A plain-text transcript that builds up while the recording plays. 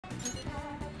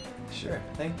Sure,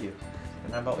 thank you.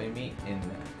 And how about we meet in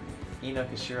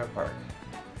Inokashira Park?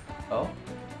 Oh?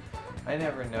 I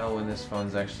never know when this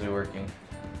phone's actually working.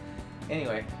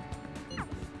 Anyway.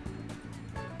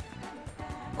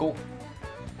 Cool.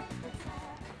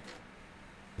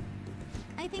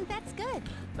 I think that's good.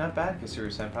 Not bad,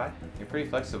 Kasuru-senpai. You're pretty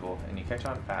flexible, and you catch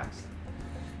on fast.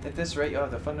 At this rate, you'll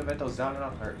have the fundamentals down in a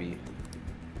heartbeat.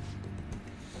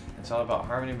 It's all about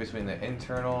harmony between the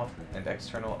internal and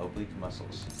external oblique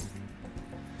muscles.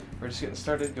 We're just getting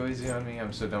started. Go easy on me.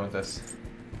 I'm so done with this.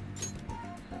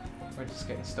 We're just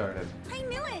getting started. I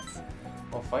knew it!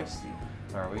 Well, feisty,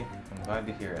 are we? I'm glad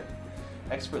to hear it.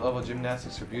 Expert level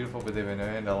gymnastics are beautiful, but they've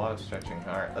demanded a lot of stretching.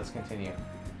 Alright, let's continue.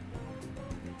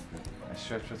 I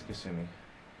stretch with Kasumi.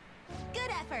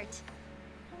 Good effort!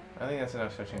 I think that's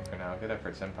enough stretching for now. Good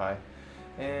effort, senpai.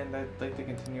 And I'd like to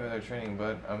continue with our training,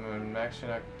 but I'm actually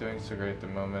not doing so great at the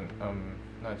moment. I'm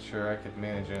not sure I could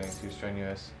manage anything too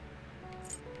strenuous.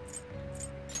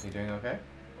 You doing okay?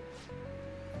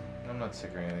 I'm not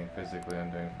sick or anything physically. I'm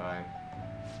doing fine.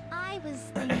 I was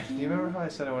thinking... Do you remember how I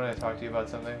said I wanted to talk to you about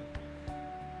something?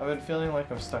 I've been feeling like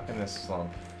I'm stuck in this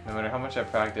slump. No matter how much I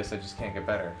practice, I just can't get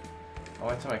better. I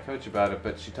went to my coach about it,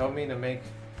 but she told me to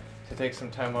take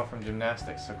some time off from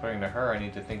gymnastics. According to her, I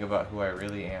need to think about who I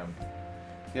really am.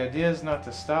 The idea is not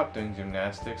to stop doing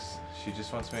gymnastics. She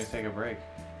just wants me to take a break.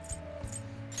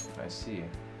 I see.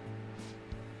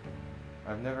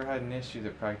 I've never had an issue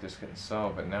that practice couldn't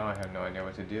solve, but now I have no idea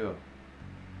what to do.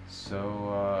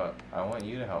 So, I want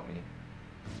you to help me.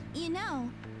 You know...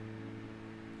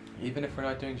 Even if we're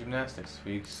not doing gymnastics,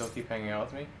 will you still keep hanging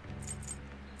out with me?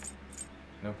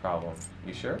 No problem.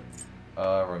 You sure?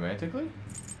 Romantically?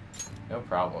 No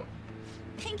problem.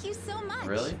 Thank you so much!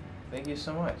 Really? Thank you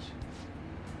so much.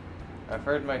 I've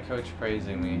heard my coach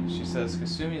praising me. She says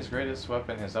Kasumi's greatest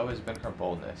weapon has always been her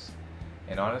boldness.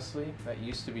 And honestly, that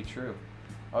used to be true.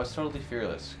 I was totally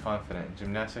fearless, confident.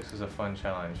 Gymnastics was a fun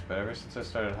challenge, but ever since I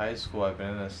started high school, I've been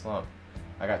in a slump.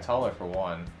 I got taller for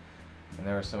one, and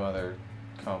there were some other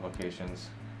complications.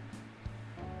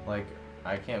 Like,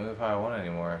 I can't move how I want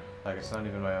anymore. Like, it's not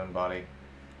even my own body.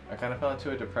 I kind of fell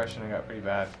into a depression and got pretty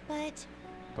bad. But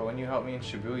when you helped me in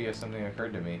Shibuya, something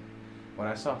occurred to me. When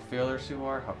I saw how fearless you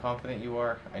are, how confident you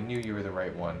are, I knew you were the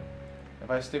right one.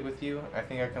 If I stick with you, I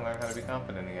think I can learn how to be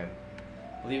confident again.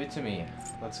 Leave it to me.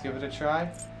 Let's give it a try,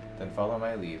 then follow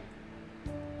my lead.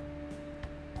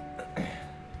 Leave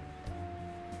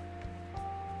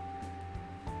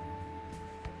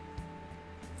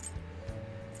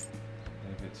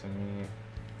it to me.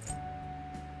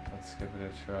 Let's give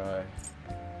it a try,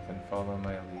 then follow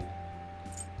my lead.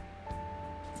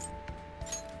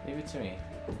 Leave it to me.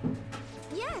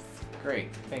 Yes!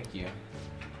 Great, thank you.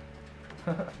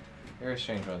 You're a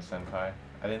strange one, senpai.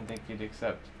 I didn't think you'd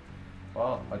accept.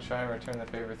 Well, I'll try and return the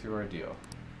favor through our deal.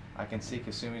 I can see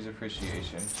Kasumi's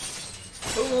appreciation.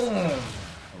 Boom!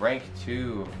 Rank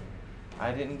 2.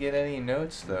 I didn't get any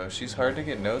notes, though. She's hard to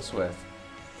get notes with.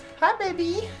 Hi,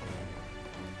 baby!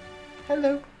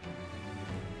 Hello.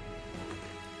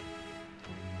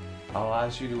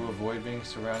 Allows you to avoid being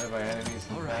surrounded by enemies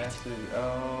and passes.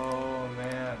 Oh,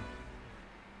 man.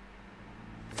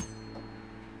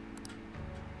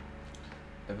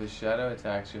 If a shadow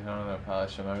attacks you head on a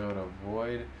palace, you'll not be able to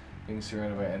avoid being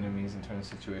surrounded by enemies and turn the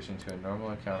situation to a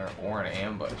normal encounter or an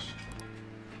ambush.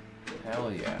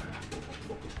 Hell yeah.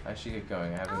 I should get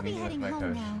going. I have a meeting with my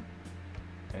coach. Now.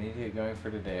 I need to get going for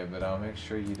today, but I'll make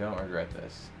sure you don't regret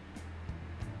this.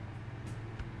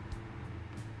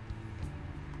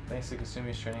 Thanks to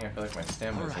Kasumi's training, I feel like my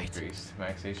stamina's increased.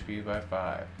 Max HP by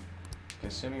 5.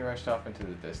 Kasumi rushed off into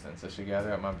the distance. I should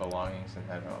gather up my belongings and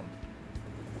head home.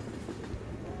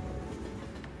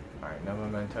 Alright, no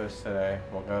mementos today.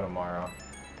 We'll go tomorrow.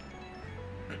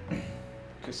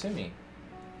 Kasumi.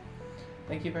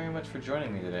 Thank you very much for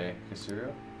joining me today,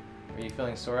 Kasuru. Are you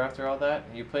feeling sore after all that?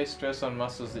 You place stress on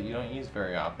muscles that you don't use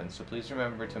very often, so please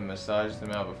remember to massage them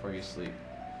out before you sleep.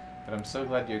 But I'm so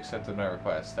glad you accepted my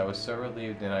request. I was so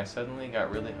relieved and I suddenly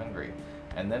got really hungry.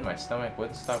 And then my stomach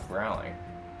wouldn't stop growling.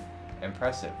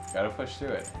 Impressive. Gotta push through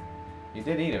it. You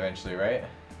did eat eventually, right?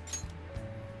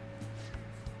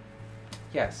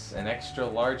 Yes, an extra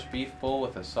large beef bowl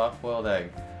with a soft-boiled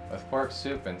egg, with pork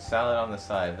soup and salad on the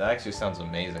side. That actually sounds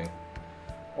amazing.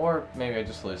 Or maybe I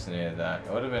just hallucinated that.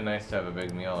 It would have been nice to have a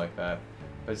big meal like that.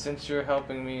 But since you're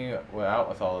helping me out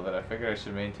with all of it, I figured I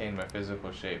should maintain my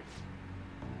physical shape.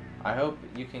 I hope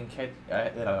you can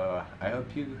I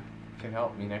hope you can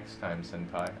help me next time,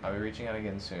 senpai. I'll be reaching out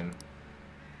again soon.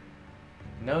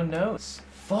 No notes.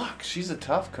 Fuck, she's a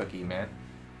tough cookie, man.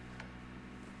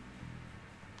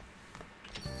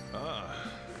 Ah,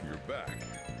 you're back.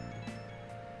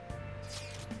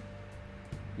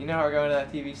 You know how we're going to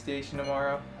that TV station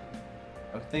tomorrow?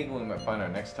 I'm thinking we might find our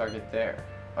next target there.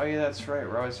 Oh yeah, that's right.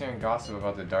 We're always hearing gossip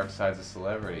about the dark sides of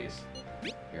celebrities.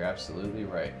 You're absolutely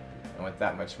right. And with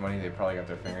that much money, they probably got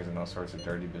their fingers in all sorts of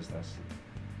dirty business.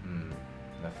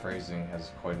 The phrasing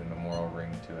has quite an immoral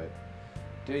ring to it.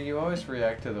 Dude, you always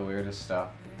react to the weirdest stuff.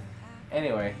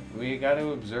 Anyway, we got to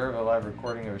observe a live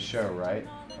recording of a show, right?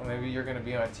 Well, maybe you're gonna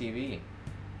be on TV.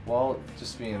 Well,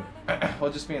 just be in,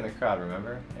 we'll just be in the crowd,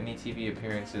 remember? Any TV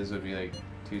appearances would be like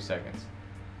 2 seconds.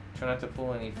 Try not to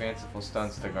pull any fanciful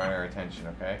stunts to garner attention,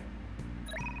 okay?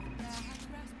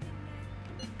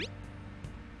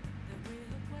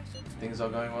 Things all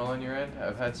going well on your end?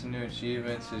 I've had some new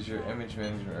achievements as your image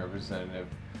management representative.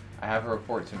 I have a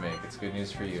report to make. It's good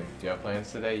news for you. Do you have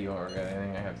plans today? You won't regret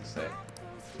anything I have to say.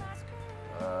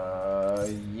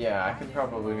 Yeah, I could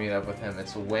probably meet up with him.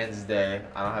 It's Wednesday.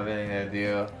 I don't have anything to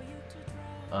do.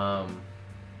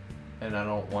 And I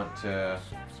don't want to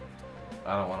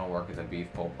work at the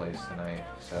beef bowl place tonight,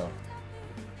 so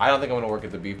I don't think I'm gonna work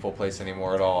at the beef bowl place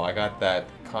anymore at all. I got that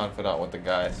confidant with the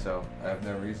guy, so I have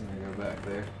no reason to go back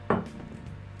there.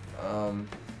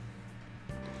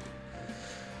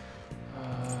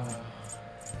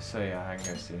 So yeah, I can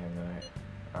go see him tonight.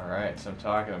 Alright, so I'm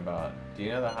talking about. Do you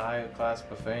know the high-class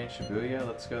buffet in Shibuya?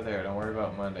 Let's go there. Don't worry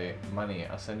about money.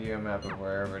 I'll send you a map of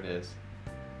wherever it is.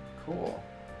 Cool.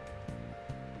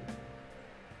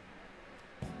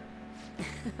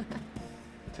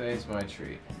 Today's my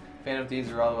treat. Phantom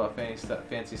Thieves are all about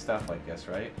fancy stuff like this,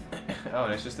 right? Oh,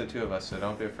 and it's just the two of us, so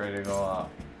don't be afraid to go off.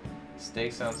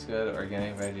 Steak sounds good.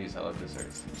 Organic veggies. I love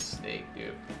desserts. Steak,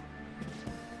 dude.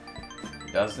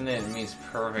 Doesn't it? It means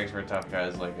perfect for tough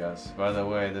guys like us. By the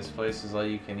way, this place is all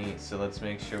you can eat, so let's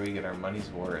make sure we get our money's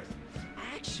worth.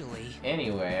 Actually...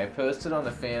 Anyway, I posted on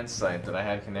the fan site that I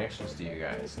had connections to you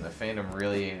guys, and the fandom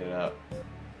really ate it up.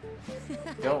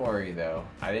 Don't worry though,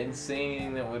 I didn't say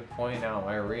anything that would point out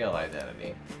my real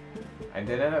identity. I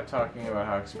did end up talking about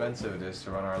how expensive it is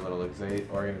to run our little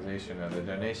organization, and the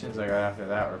donations I got after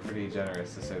that were pretty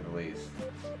generous to say the least.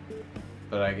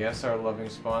 But I guess our loving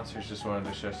sponsors just wanted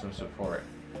to show some support.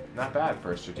 Not bad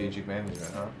for strategic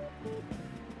management, huh?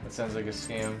 That sounds like a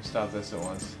scam. Stop this at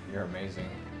once. You're amazing.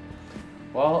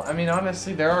 Well, I mean,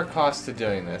 honestly, there are costs to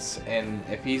doing this, and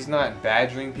if he's not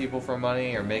badgering people for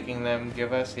money or making them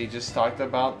give us, he just talked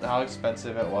about how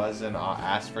expensive it was and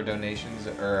asked for donations,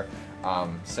 or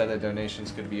said that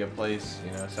donations could be a place,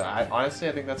 you know, so I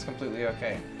think that's completely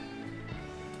okay.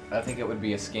 I think it would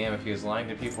be a scam if he was lying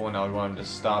to people, and I would want him to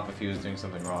stop if he was doing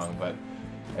something wrong, but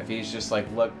if he's just like,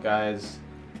 look guys,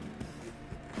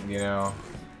 you know,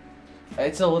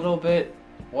 it's a little bit,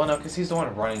 well no, because he's the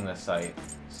one running the site.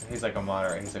 So he's like a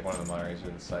moderator, he's like one of the moderators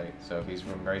of the site, so if he's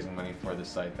raising money for the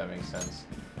site, that makes sense.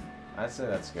 I'd say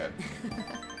that's good.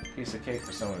 Piece of cake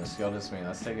for someone as skilled as me.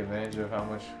 Let's take advantage of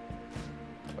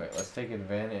let's take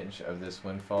advantage of this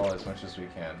windfall as much as we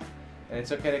can. And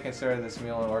it's okay to consider this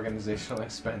meal an organizational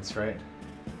expense, right?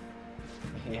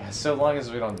 Yeah, so long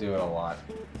as we don't do it a lot.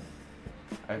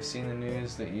 I've seen the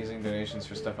news that using donations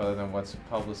for stuff other than what's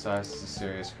publicized is a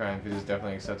serious crime. Food is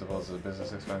definitely acceptable as a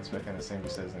business expense, but can the same be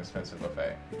said as an expensive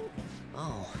buffet.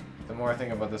 Oh. The more I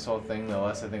think about this whole thing, the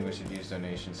less I think we should use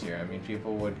donations here. I mean,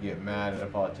 people would get mad at a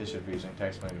politician for using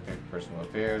tax money to pay for personal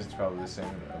affairs. It's probably the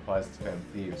same that applies to Phantom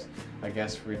Thieves. I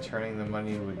guess returning the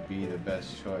money would be the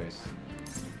best choice.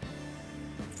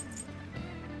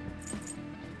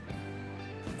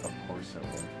 Of course it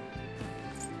would.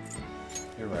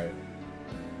 You're right.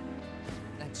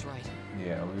 That's right.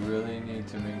 Yeah, we really need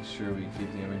to make sure we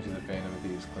keep the image of the Phantom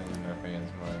Thieves clean in our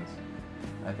fans' minds.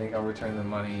 I think I'll return the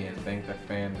money and thank the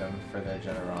fandom for their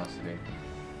generosity.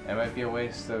 It might be a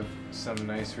waste of some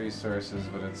nice resources,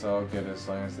 but it's all good as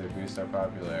long as they boost our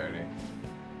popularity.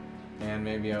 And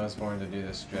maybe I was born to do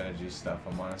this strategy stuff.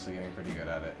 I'm honestly getting pretty good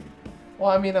at it. Well,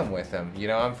 I mean, I'm with him. You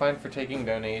know, I'm fine for taking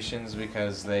donations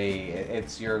because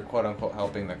it's you're quote-unquote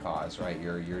helping the cause, right?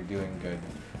 You're doing good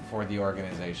for the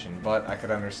organization. But I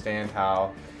could understand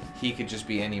how he could just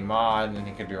be any mod and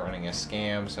he could be running a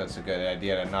scam, so it's a good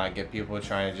idea to not get people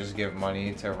trying to just give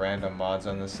money to random mods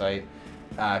on the site.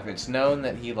 If it's known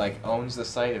that he like owns the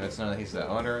site, if it's known that he's the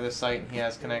owner of the site and he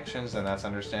has connections, then that's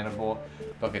understandable,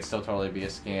 but it could still totally be a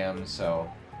scam.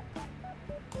 So,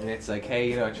 and it's like, hey,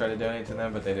 you know, I tried to donate to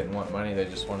them, but they didn't want money, they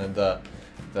just wanted the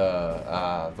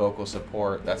vocal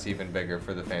support. That's even bigger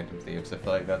for the Phantom Thieves. I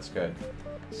feel like that's good.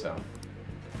 So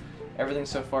everything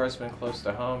so far has been close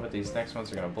to home, but these next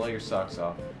ones are going to blow your socks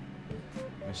off.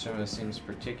 Mishima seems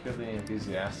particularly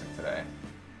enthusiastic today.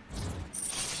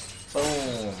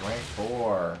 Boom! Rank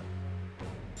 4.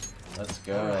 Let's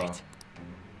go. All right.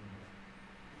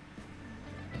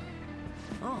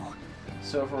 Oh,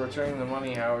 So if we're returning the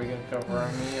money, how are we gonna cover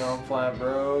our meal? I'm flat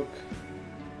broke.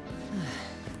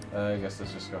 I guess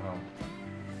let's just go home.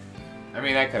 I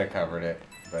mean, I could have covered it,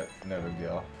 but no big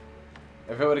deal.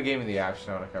 If it would have gave me the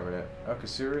option, I would have covered it. Oh,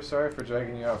 Kasuru, sorry for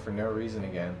dragging you out for no reason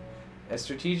again. As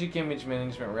strategic image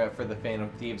management rep for the Phantom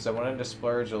Thieves, I wanted to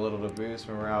splurge a little to boost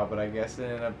morale, but I guess it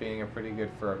ended up being a pretty good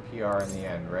for a PR in the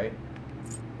end, right?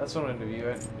 That's one way to view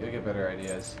it. You'll get better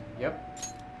ideas.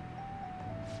 Yep.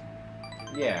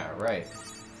 Yeah, right.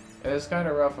 It was kind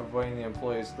of rough avoiding the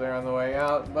employees there on the way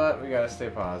out, but we gotta stay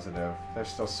positive. There's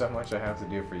still so much I have to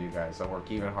do for you guys. I'll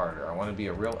work even harder. I want to be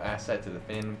a real asset to the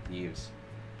Phantom Thieves.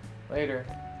 Later.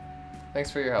 Thanks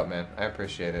for your help, man. I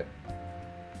appreciate it.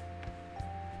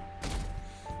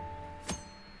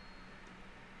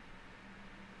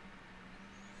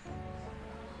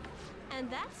 And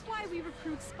that's why we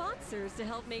recruit sponsors to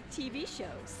help make TV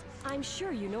shows. I'm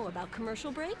sure you know about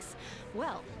commercial breaks.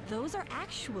 Well, those are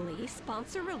actually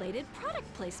sponsor-related product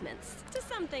placements. To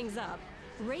sum things up,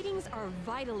 ratings are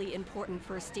vitally important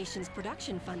for a station's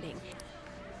production funding.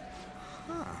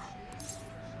 Huh.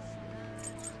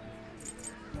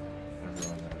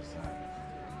 Everyone knows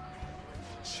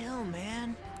that. Chill,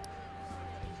 man.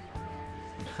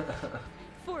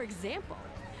 For example,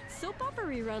 soap opera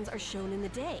reruns are shown in the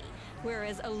day,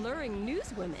 whereas alluring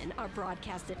newswomen are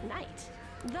broadcast at night.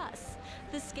 Thus,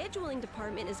 the scheduling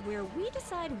department is where we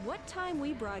decide what time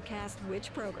we broadcast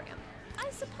which program.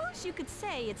 I suppose you could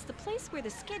say it's the place where the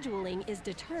scheduling is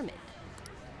determined.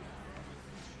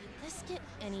 Could this get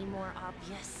any more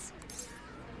obvious?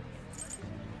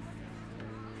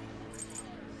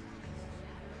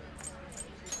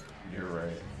 You're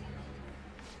right.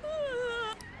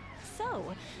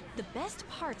 So, the best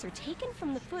parts are taken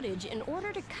from the footage in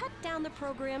order to cut down the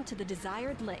program to the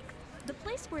desired length. The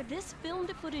place where this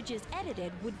filmed footage is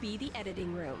edited would be the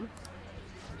editing room.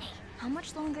 Hey, how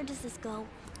much longer does this go?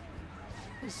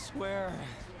 I swear,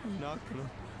 I'm not gonna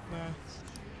last.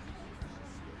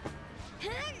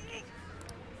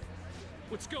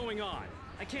 What's going on?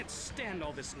 I can't stand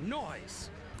all this noise.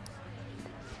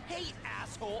 Hey,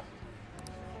 asshole!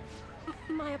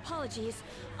 My apologies.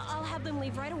 I'll have them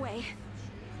leave right away.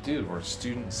 Dude, we're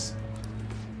students.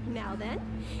 Now then,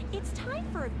 it's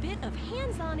time for a bit of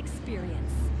hands-on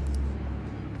experience.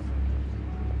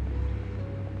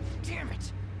 Damn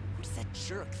it! Who does that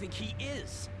jerk think he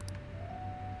is?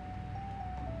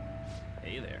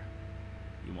 Hey there.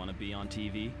 You want to be on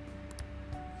TV?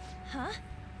 Huh?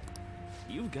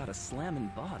 You've got a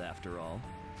slammin' bot after all.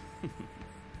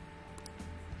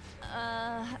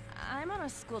 I'm on a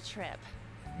school trip.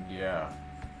 Yeah.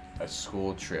 A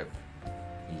school trip.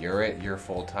 You're at your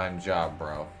full-time job,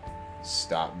 bro.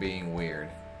 Stop being weird.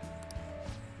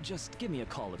 Just give me a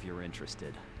call if you're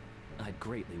interested. I'd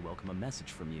greatly welcome a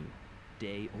message from you,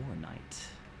 day or night.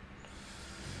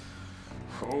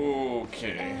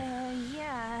 Okay.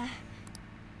 Yeah.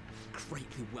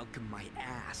 Greatly welcome my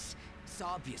ass. It's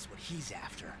obvious what he's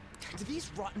after. Do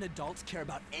these rotten adults care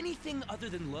about anything other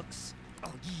than looks?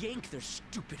 I'll yank their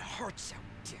stupid hearts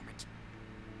out, damn it.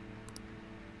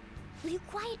 Will you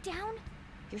quiet down?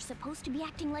 You're supposed to be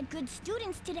acting like good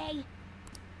students today.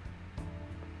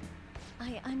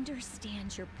 I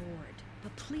understand you're bored,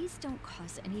 but please don't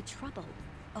cause any trouble,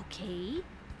 okay?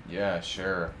 Yeah,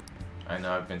 sure. I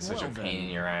know I've been such a pain in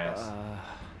your ass.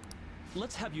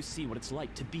 Let's have you see what it's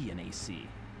like to be an AC.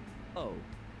 Oh,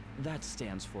 that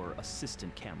stands for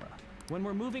assistant camera. When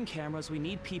we're moving cameras, we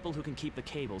need people who can keep the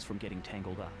cables from getting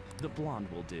tangled up. The blonde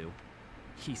will do.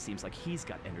 He seems like he's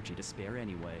got energy to spare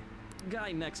anyway.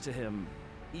 Guy next to him,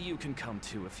 you can come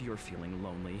to if you're feeling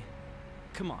lonely.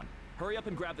 Come on, hurry up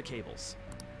and grab the cables.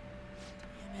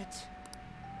 Damn it.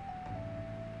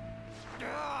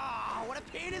 Ah, what a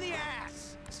pain in the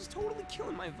ass! This is totally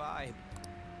killing my vibe.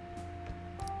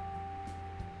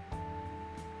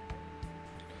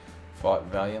 Fought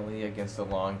valiantly against the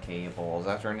long cables.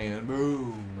 Afternoon.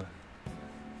 Boom.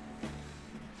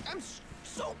 I'm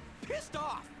so pissed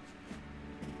off!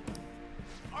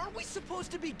 Aren't we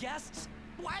supposed to be guests?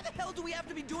 Why the hell do we have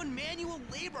to be doing manual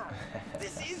labor?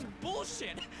 This is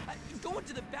bullshit! Going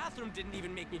to the bathroom didn't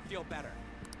even make me feel better.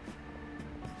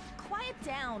 Quiet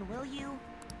down, will you?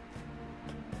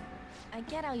 I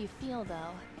get how you feel,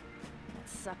 though. It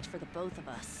sucked for the both of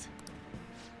us.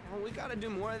 Oh, we gotta do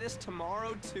more of this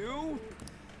tomorrow, too?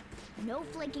 No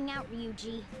flaking out,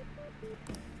 Ryuji.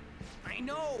 I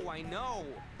know!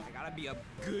 I gotta be a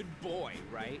good boy,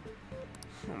 right?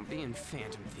 Being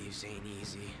Phantom Thieves ain't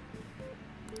easy.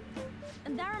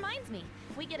 And that reminds me,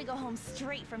 we get to go home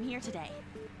straight from here today.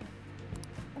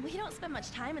 We don't spend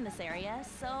much time in this area,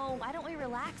 so why don't we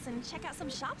relax and check out some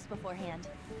shops beforehand?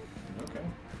 Okay.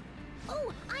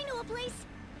 Oh, I know a place!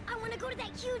 I want to go to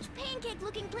that huge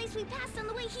pancake-looking place we passed on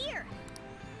the way here!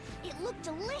 It looked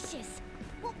delicious!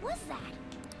 What was that?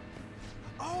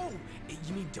 Oh,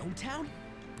 you mean Dometown?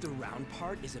 The round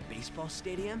part is a baseball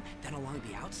stadium, then along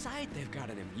the outside, they've got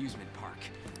an amusement park.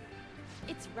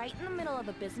 It's right in the middle of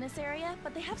a business area,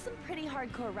 but they have some pretty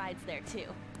hardcore rides there too.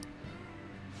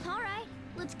 Alright,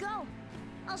 let's go.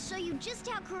 I'll show you just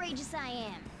how courageous I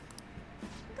am.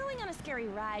 Going on a scary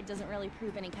ride doesn't really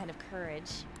prove any kind of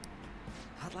courage.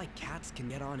 Not like cats can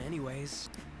get on anyways.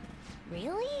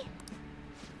 Really?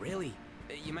 Really?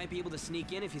 You might be able to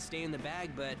sneak in if you stay in the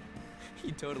bag, but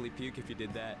you'd totally puke if you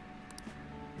did that.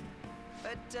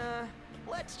 But,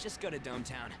 let's just go to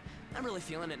Dometown. I'm really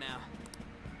feeling it now.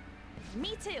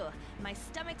 Me too. My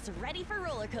stomach's ready for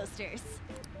roller coasters.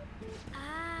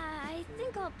 I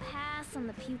think I'll pass on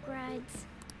the puke rides.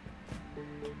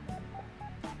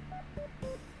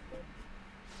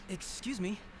 Excuse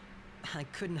me. I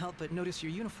couldn't help but notice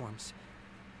your uniforms.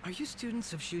 Are you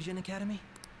students of Shujin Academy?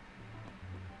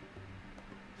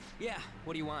 Yeah,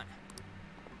 what do you want?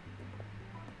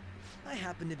 I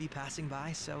happened to be passing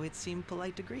by, so it seemed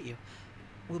polite to greet you.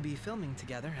 We'll be filming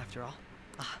together, after all.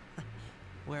 Ah,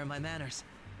 where are my manners?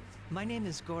 My name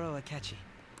is Goro Akechi.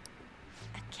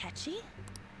 Akechi?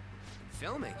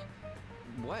 Filming?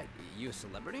 What, you a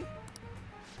celebrity?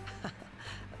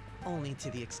 Only to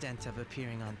the extent of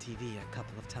appearing on TV a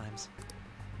couple of times.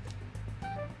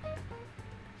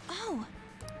 Oh,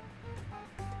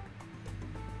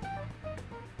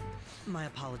 My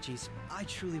apologies. I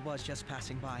truly was just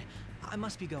passing by. I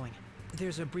must be going.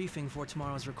 There's a briefing for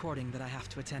tomorrow's recording that I have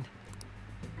to attend.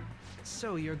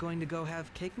 So, you're going to go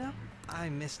have cake now? I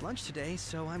missed lunch today,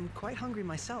 so I'm quite hungry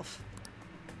myself.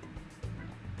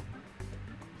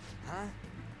 Huh?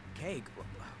 Cake?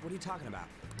 What are you talking about?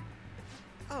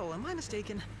 Oh, am I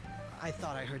mistaken? I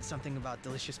thought I heard something about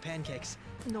delicious pancakes.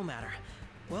 No matter.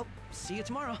 Well, see you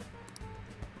tomorrow.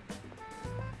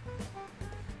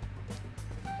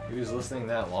 He was listening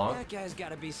that long? That guy's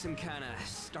gotta be some kind of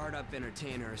startup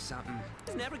entertainer or something.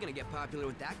 He's never gonna get popular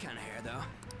with that kind of hair,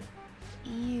 though.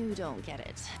 you don't get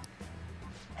it.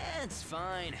 It's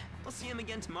fine. We'll see him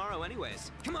again tomorrow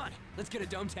anyways. Come on, let's get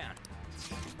to Dometown.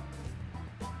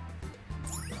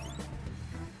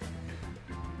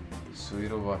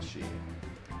 Suirobashi.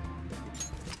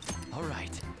 All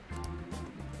right.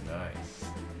 Nice.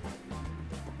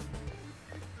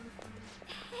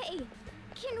 Hey,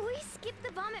 can we skip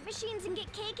the vomit machines and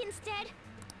get cake instead?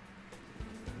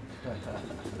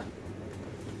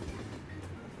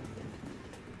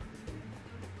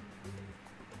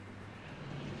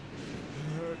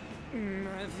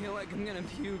 I feel like I'm gonna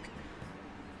puke.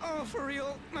 Oh, for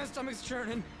real? My stomach's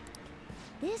churning.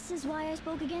 This is why I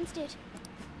spoke against it.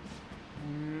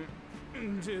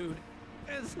 Dude,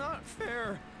 it's not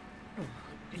fair.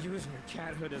 Using your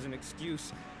cathood as an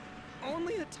excuse.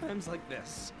 Only at times like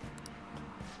this.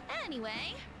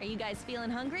 Anyway, are you guys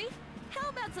feeling hungry? How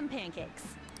about some pancakes?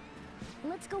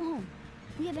 Let's go home.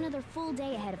 We have another full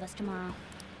day ahead of us tomorrow.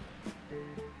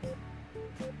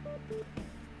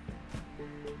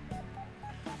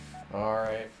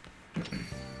 Alright.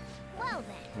 Well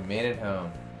then. We made it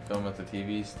home. Film at the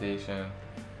TV station.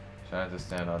 Try not to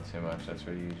stand out too much, that's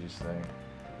what you just think.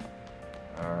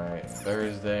 Alright,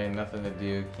 Thursday, nothing to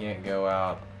do, can't go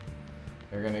out.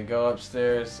 We're gonna go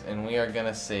upstairs and we are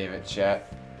gonna save it,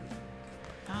 chat.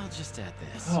 I'll just add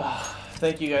this.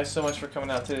 Thank you guys so much for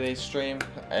coming out to today's stream.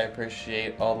 I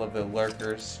appreciate all of the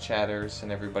lurkers, chatters,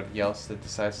 and everybody else that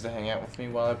decides to hang out with me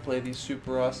while I play these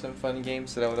super awesome fun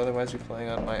games that I would otherwise be playing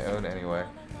on my own anyway.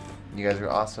 You guys are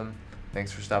awesome.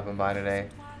 Thanks for stopping by today.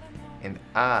 And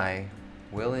I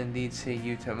will indeed see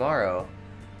you tomorrow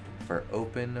for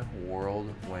Open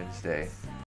World Wednesday.